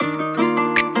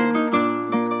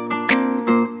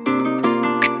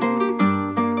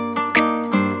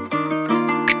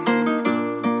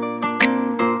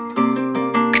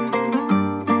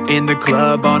In the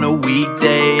club on a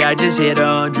weekday, I just hit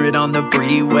 100 on the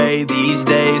freeway. These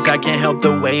days, I can't help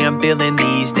the way I'm feeling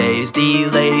these days.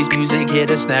 Delays, music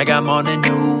hit a snag, I'm on a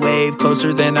new wave.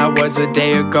 Closer than I was a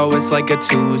day ago, it's like a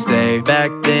Tuesday. Back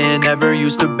then, never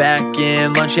used to back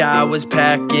in. Lunch, yeah, I was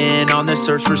packing. On the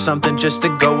search for something just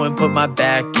to go and put my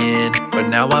back in. But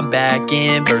now I'm back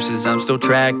in, verses I'm still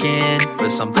tracking, but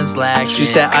something's lacking. She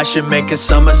said I should make a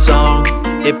summer song.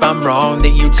 If I'm wrong,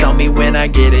 then you tell me when I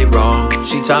get it wrong.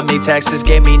 She taught me taxes,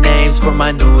 gave me names for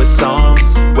my newest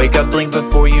songs. Wake up, blink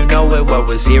before you know it, what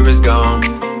was here is gone.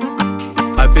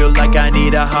 I feel like I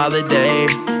need a holiday.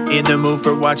 In the mood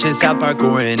for watching South Park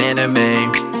or an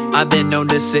anime. I've been known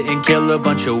to sit and kill a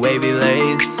bunch of wavy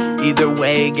lays. Either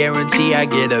way, guarantee I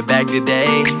get a bag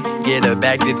today. Get a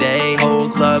bag today. Whole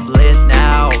club lit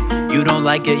now. You don't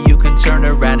like it, you can turn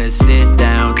around and sit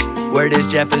down. Word is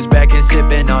Jeff is back and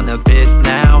sipping on the fifth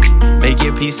now. Make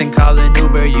your peace and call an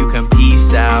Uber, you can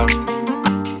peace out.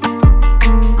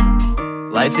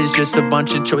 Life is just a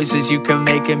bunch of choices, you can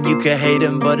make them, you can hate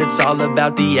them. But it's all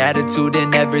about the attitude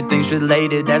and everything's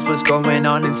related. That's what's going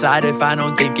on inside. If I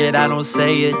don't think it, I don't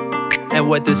say it. And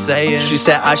what they're saying. She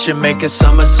said I should make a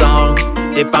summer song.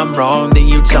 If I'm wrong, then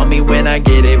you tell me when I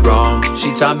get it wrong.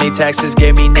 She taught me taxes,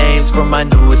 gave me names for my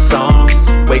newest songs.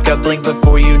 Wake up, blink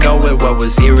before you know it, what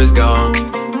was here is gone.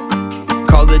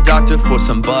 Call the doctor for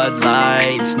some Bud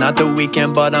Lights. Not the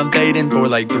weekend, but I'm fading for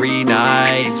like 3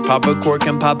 nights. Pop a cork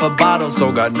and pop a bottle,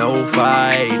 so got no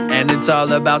fight. And it's all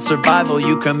about survival.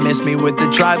 You can miss me with the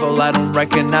tribal. I don't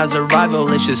recognize a rival,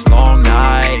 it's just long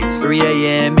nights. 3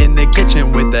 a.m. in the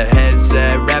kitchen with the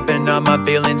headset, rapping on my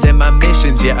feelings and my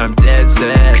missions, yeah, I'm dead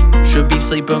set. Should be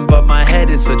sleeping, but my head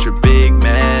is such a big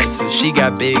mess. And she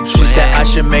got big plans. She said I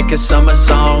should make a summer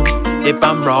song. If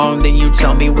I'm wrong, then you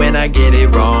tell me when I get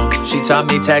it wrong. She taught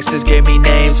me taxes, gave me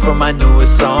names for my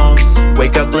newest songs.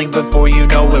 Wake up, blink before you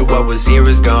know it, what was here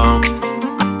is gone.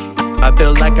 I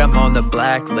feel like I'm on the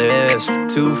blacklist.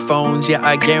 2 phones, yeah,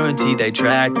 I guarantee they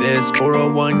track this.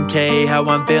 401k, how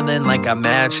I'm feeling like I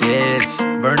match hits.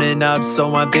 Burning up,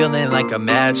 so I'm feeling like a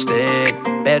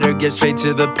matchstick. Better get straight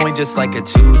to the point, just like a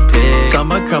toothpick.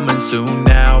 Summer coming soon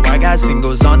now. I got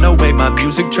singles on the way, my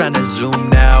music tryna zoom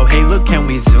now. Hey, look, can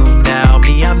we zoom now?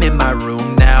 Me, I'm in my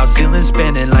room now. Ceiling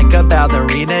spinning like a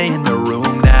ballerina in the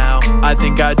room now. I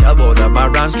think I doubled up, my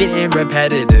rhymes getting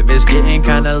repetitive. It's getting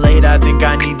kinda late, I think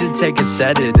I need to take a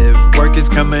sedative. Work is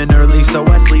coming early, so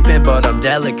I sleep in, but I'm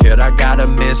delicate. I got a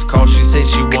missed call, she said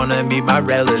she wanna meet my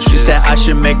relatives. She said I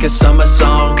should make a summer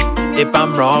song. If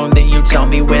I'm wrong, then you tell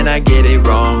me when I get it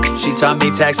wrong. She taught me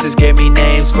taxes, gave me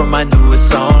names for my newest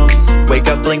songs. Wake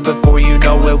up, blink before you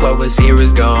know it, what was here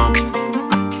is gone.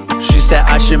 She said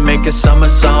I should make a summer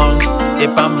song. If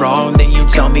I'm wrong, then you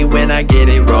tell me when I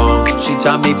get it wrong. She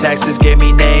taught me taxes, gave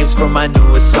me names for my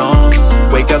newest songs.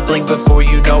 Wake up, blink before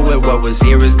you know it, what was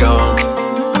here is gone.